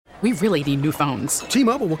We really need new phones.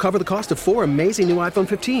 T-Mobile will cover the cost of 4 amazing new iPhone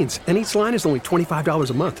 15s, and each line is only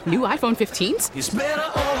 $25 a month. New iPhone 15s? It's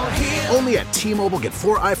better over here. Only at T-Mobile, get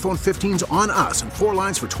 4 iPhone 15s on us and 4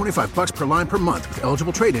 lines for $25 per line per month with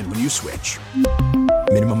eligible trade-in when you switch.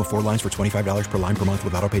 Minimum of 4 lines for $25 per line per month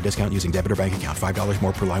with autopay discount using debit or bank account. $5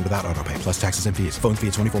 more per line without autopay, plus taxes and fees. Phone fee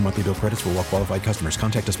at 24 monthly bill credits for well-qualified customers.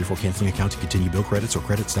 Contact us before canceling account to continue bill credits or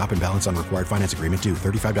credit stop and balance on required finance agreement due.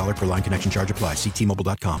 $35 per line connection charge applies. See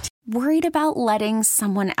T-Mobile.com. Worried about letting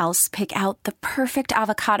someone else pick out the perfect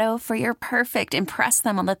avocado for your perfect impress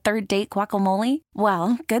them on the third date guacamole?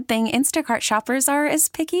 Well, good thing Instacart shoppers are as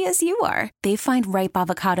picky as you are. They find ripe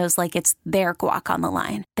avocados like it's their guac on the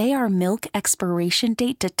line. They are milk expiration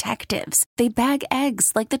date detectives. They bag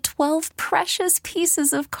eggs like the 12 precious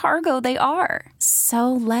pieces of cargo they are.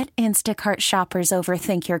 So let Instacart shoppers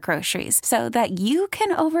overthink your groceries so that you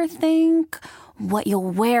can overthink what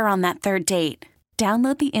you'll wear on that third date.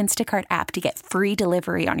 Download the Instacart app to get free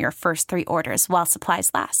delivery on your first 3 orders while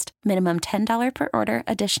supplies last. Minimum $10 per order.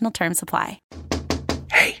 Additional terms apply.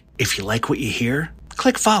 Hey, if you like what you hear,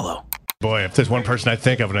 click follow. Boy, if there's one person I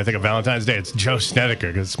think of when I think of Valentine's Day, it's Joe Snedeker,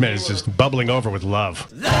 because this man is just bubbling over with love.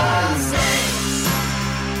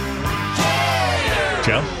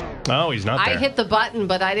 Joe? Oh, he's not there. I hit the button,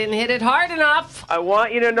 but I didn't hit it hard enough. I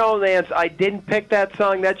want you to know, Lance, I didn't pick that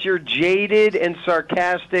song. That's your jaded and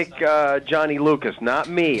sarcastic Johnny Lucas, not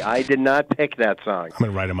me. I did not pick that song. I'm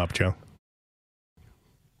going to write him up, Joe.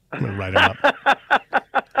 I'm going to write him up.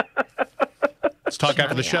 Let's talk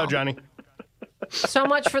after the show, Johnny. So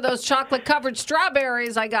much for those chocolate-covered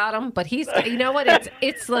strawberries. I got them. But he's, you know what?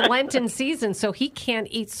 It's the Lenten season, so he can't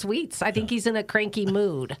eat sweets. I think he's in a cranky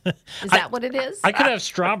mood. Is that what it is? I could have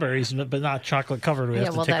strawberries, but not chocolate-covered. We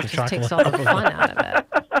have to take the chocolate. Takes all the fun out of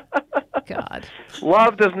it. God.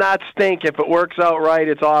 Love does not stink. If it works out right,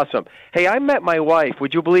 it's awesome. Hey, I met my wife,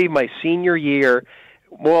 would you believe, my senior year,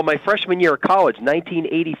 well, my freshman year of college,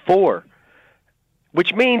 1984,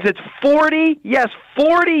 which means it's 40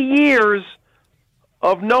 years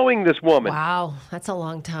of knowing this woman. Wow, that's a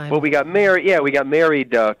long time. Well, we got married. Yeah, we got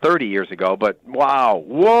married 30 years ago. But wow,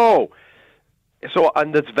 whoa! So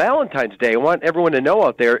on this Valentine's Day, I want everyone to know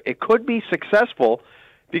out there, it could be successful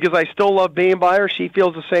because I still love being by her. She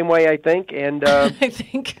feels the same way, I think, and I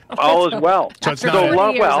think all is well. So it's not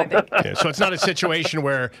so it's not a situation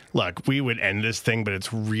where, look, we would end this thing, but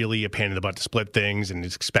it's really a pain in the butt to split things and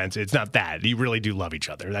it's expensive. It's not that. You really do love each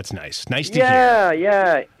other. That's nice. Nice to hear.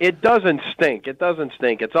 Yeah. It doesn't stink.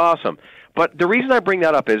 It's awesome. But the reason I bring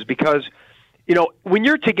that up is because, you know, when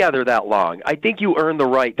you're together that long, I think you earn the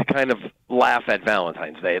right to kind of laugh at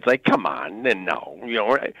Valentine's Day. It's like, come on, and no. You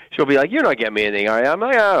know, she'll be like, you're not getting me anything, are you? I'm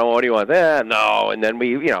like, I don't know, what do you want? No. And then we,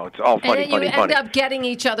 you know, it's all funny, and then you end up getting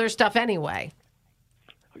each other stuff anyway.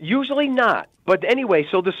 Usually not. But anyway,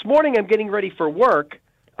 so this morning I'm getting ready for work.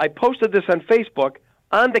 I posted this on Facebook.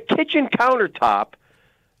 On the kitchen countertop,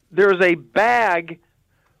 there's a bag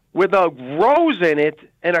with a rose in it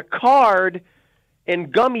and a card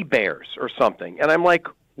and gummy bears or something. And I'm like,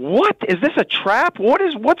 what? Is this a trap?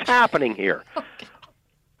 What's happening here?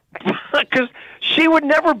 Because she would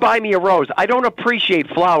never buy me a rose. I don't appreciate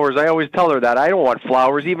flowers. I always tell her that. I don't want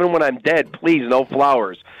flowers. Even when I'm dead, please, no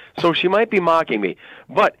flowers. So she might be mocking me.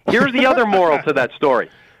 But here's the other moral to that story.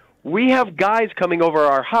 We have guys coming over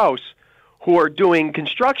our house who are doing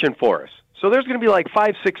construction for us. So there's going to be like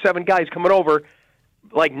 5, 6, 7 guys coming over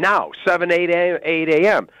like now, 7, 8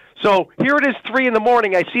 a.m. So here it is, 3 in the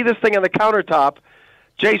morning. I see this thing on the countertop.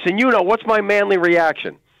 Jason, you know, what's my manly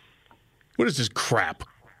reaction? What is this crap?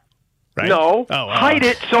 Right? No, hide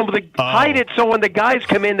it so when the guys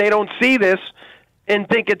come in, they don't see this and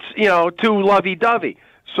think it's, you know, too lovey-dovey.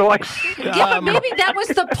 So but maybe that was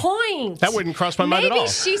the point. That wouldn't cross my mind at all. Maybe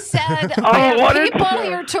she said, I have people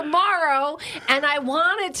here tomorrow, and I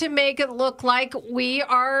wanted to make it look like we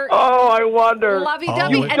are I wonder.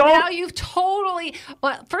 Lovey-dovey. And now you've totally...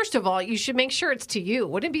 Well, first of all, you should make sure it's to you.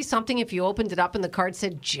 Wouldn't it be something if you opened it up and the card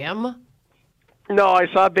said Jim? No, I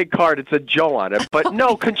saw a big card. It said Joe on it. But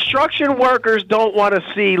no, construction workers don't want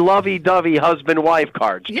to see lovey-dovey husband-wife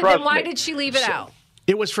cards. Yeah, Trust then why me. did she leave it out?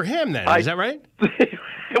 It was for him then. Is that right?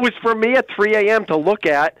 It was for me at 3 a.m. to look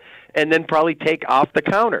at and then probably take off the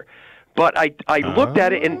counter. But I looked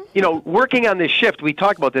at it, and, you know, working on this shift, we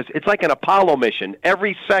talked about this, it's like an Apollo mission.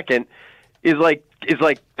 Every second is like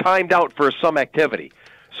timed out for some activity.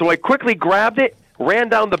 So I quickly grabbed it, ran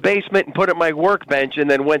down the basement and put it on my workbench, and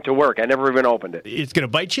then went to work. I never even opened it. It's going to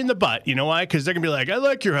bite you in the butt. You know why? Because they're going to be like, I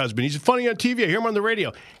like your husband. He's funny on TV. I hear him on the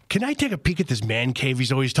radio. Can I take a peek at this man cave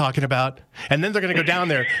he's always talking about? And then they're going to go down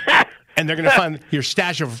there, and they're going to find your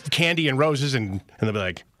stash of candy and roses, and they'll be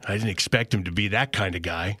like, I didn't expect him to be that kind of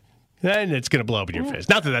guy. then it's going to blow up in your face.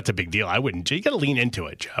 Not that that's a big deal. I wouldn't. You got to lean into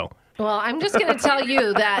it, Joe. Well, I'm just going to tell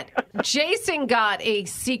you that Jason got a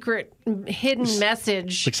secret hidden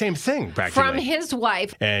message. The same thing, practically. From his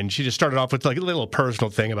wife. And she just started off with like a little personal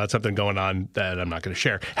thing about something going on that I'm not going to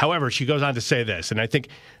share. However, she goes on to say this, and I think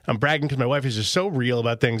I'm bragging because my wife is just so real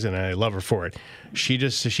about things, and I love her for it. She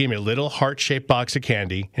gave me a little heart-shaped box of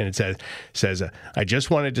candy, and it says, I just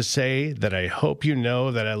wanted to say that I hope you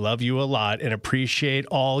know that I love you a lot and appreciate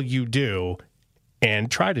all you do.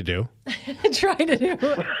 And try to do. Try to do.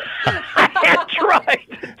 Try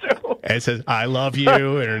to do. And it says, I love you,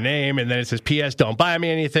 and her name. And then it says, P.S., don't buy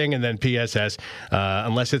me anything. And then P.S.S.,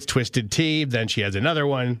 unless it's Twisted Tea. Then she has another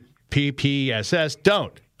one, P.P.S.S.,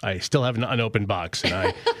 don't. I still have an unopened box. And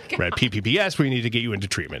I read P.P.P.S., we need to get you into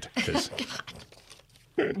treatment.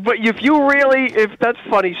 But if that's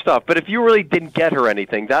funny stuff, but if you really didn't get her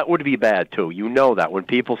anything, that would be bad too. You know that when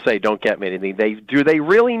people say don't get me anything, do they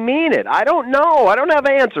really mean it? I don't know. I don't have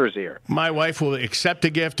answers here. My wife will accept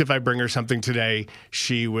a gift if I bring her something today.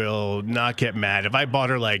 She will not get mad. If I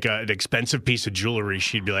bought her like an expensive piece of jewelry,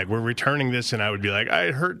 she'd be like, we're returning this, and I would be like,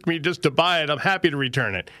 it hurt me just to buy it. I'm happy to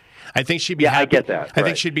return it. I think she'd be happy. I get that. I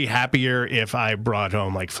think she'd be happier if I brought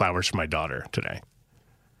home like flowers for my daughter today.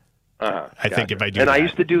 I think if I do and that. I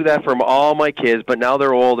used to do that from all my kids, but now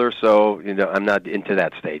they're older, so I'm not into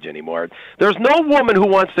that stage anymore. There's no woman who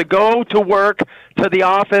wants to go to work, to the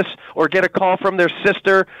office, or get a call from their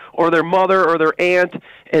sister or their mother or their aunt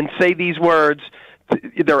and say these words.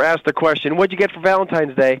 They're asked the question, what'd you get for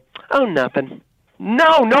Valentine's Day? Oh, nothing.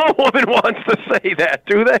 No woman wants to say that,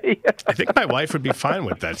 do they? I think my wife would be fine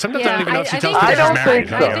with that. Sometimes I don't even know if she tells me I she's don't married.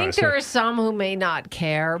 think so. I think there are some who may not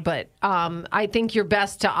care, but I think you're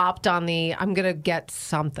best to opt on the I'm going to get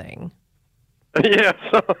something. Yes.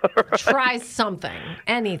 Try something.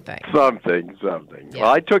 Anything. Something. Yeah.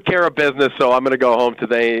 Well, I took care of business, so I'm going to go home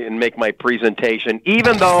today and make my presentation,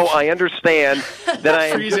 even though I understand that I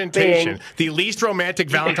am presentation. The least romantic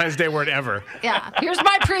Valentine's Day word ever. Yeah. Here's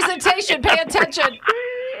my presentation. Pay attention.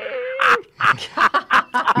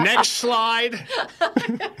 Next slide.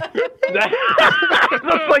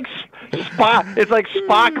 It's like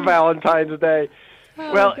Spock Valentine's Day.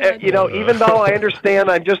 Well, even though I understand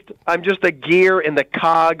I'm just a gear in the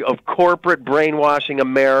cog of corporate brainwashing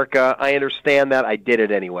America, I understand that. I did it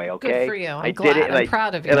anyway, okay? Good for you. I'm glad. Did it, I'm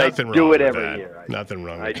proud of you. And Nothing I do wrong it with every that. year. Nothing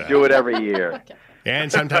wrong with that. I do it every year. Okay.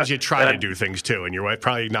 And sometimes you try to do things, too, and your wife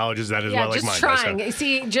probably acknowledges that as well, like mine just trying. does. So.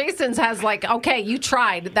 See, Jason's has like, okay, you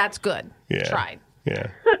tried. That's good. Yeah. Tried. Yeah.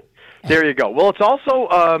 There you go. Well, it's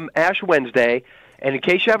also Ash Wednesday. And in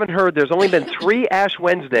case you haven't heard, there's only been 3 Ash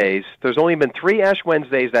Wednesdays. There's only been 3 Ash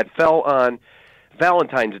Wednesdays that fell on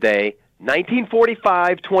Valentine's Day,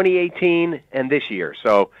 1945, 2018, and this year.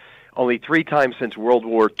 So only 3 times since World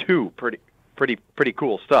War II. Pretty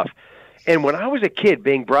cool stuff. And when I was a kid,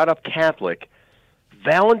 being brought up Catholic,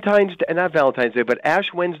 Valentine's Day, not Valentine's Day, but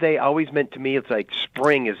Ash Wednesday always meant to me it's like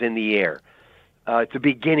spring is in the air. It's the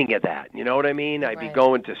beginning of that. You know what I mean? I'd be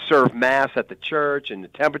going to serve Mass at the church, and the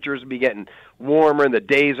temperatures would be getting warmer, and the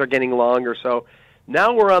days are getting longer. So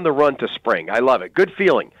now we're on the run to spring. I love it. Good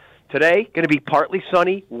feeling. Today, going to be partly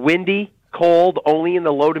sunny, windy, cold, only in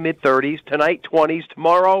the low to mid-30s. Tonight, 20s.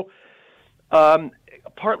 Tomorrow,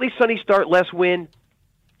 partly sunny start, less wind.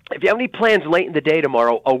 If you have any plans late in the day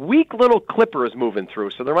tomorrow, a weak little clipper is moving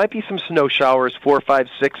through, so there might be some snow showers 4, 5,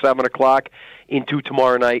 6, 7 o'clock into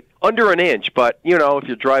tomorrow night. Under an inch, but, if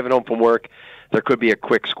you're driving home from work, there could be a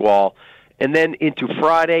quick squall. And then into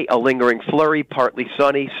Friday, a lingering flurry, partly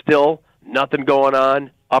sunny, still nothing going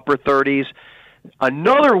on, upper 30s.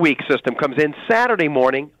 Another weak system comes in Saturday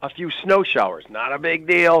morning, a few snow showers, not a big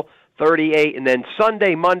deal, 38. And then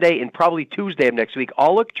Sunday, Monday, and probably Tuesday of next week,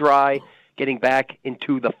 all look dry, getting back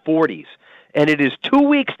into the 40s. And it is 2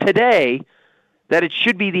 weeks today that it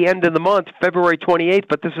should be the end of the month, February 28th,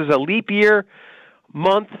 but this is a leap year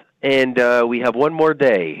month, and we have one more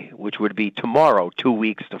day, which would be tomorrow, 2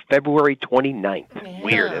 weeks to February 29th. Yeah.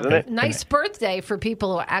 Weird, isn't it? Nice birthday for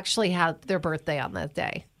people who actually have their birthday on that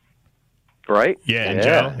day. Right? Yeah,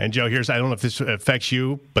 and Joe, I don't know if this affects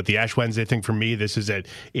you, but the Ash Wednesday thing for me, this is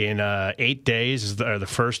in 8 days are the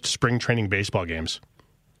first spring training baseball games.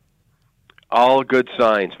 All good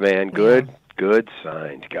signs, man. Good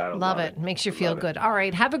signs. Gotta love it. Makes you feel good. All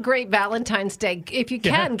right. Have a great Valentine's Day. If you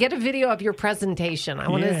can, get a video of your presentation. I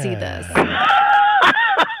want to see this.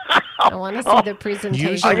 I want to see the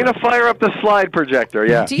presentation. I'm going to fire up the slide projector,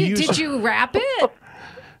 yeah. Did you wrap it?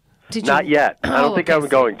 Not yet. I don't think I'm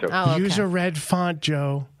going to. Oh, okay. Use a red font,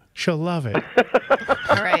 Joe. She'll love it.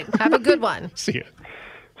 All right. Have a good one. See you.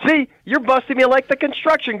 See, you're busting me like the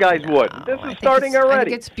construction guys would. This is starting already. I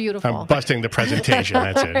think it's beautiful. I'm busting the presentation.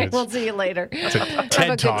 That's it. Right, we'll see you later. It's a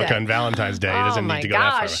TED Talk on Valentine's Day. He doesn't need to go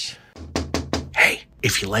that far. Hey,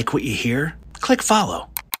 if you like what you hear, click follow.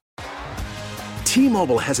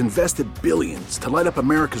 T-Mobile has invested billions to light up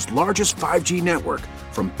America's largest 5G network,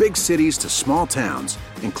 from big cities to small towns,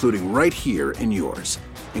 including right here in yours.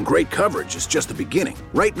 And great coverage is just the beginning.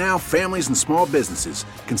 Right now, families and small businesses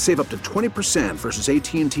can save up to 20% versus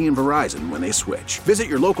AT&T and Verizon when they switch. Visit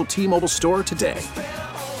your local T-Mobile store today.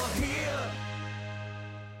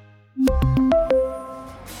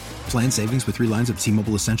 Plan savings with 3 lines of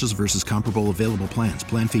T-Mobile Essentials versus comparable available plans.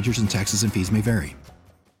 Plan features and taxes and fees may vary.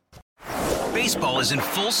 Baseball is in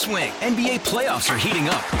full swing. NBA playoffs are heating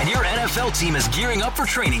up, and your NFL team is gearing up for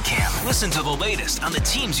training camp. Listen to the latest on the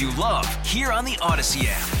teams you love here on the Odyssey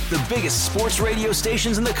app. The biggest sports radio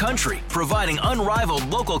stations in the country, providing unrivaled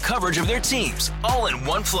local coverage of their teams, all in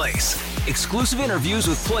one place. Exclusive interviews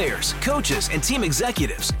with players, coaches, and team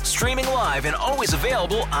executives, streaming live and always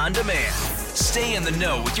available on demand. Stay in the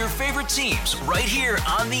know with your favorite teams right here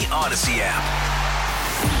on the Odyssey app.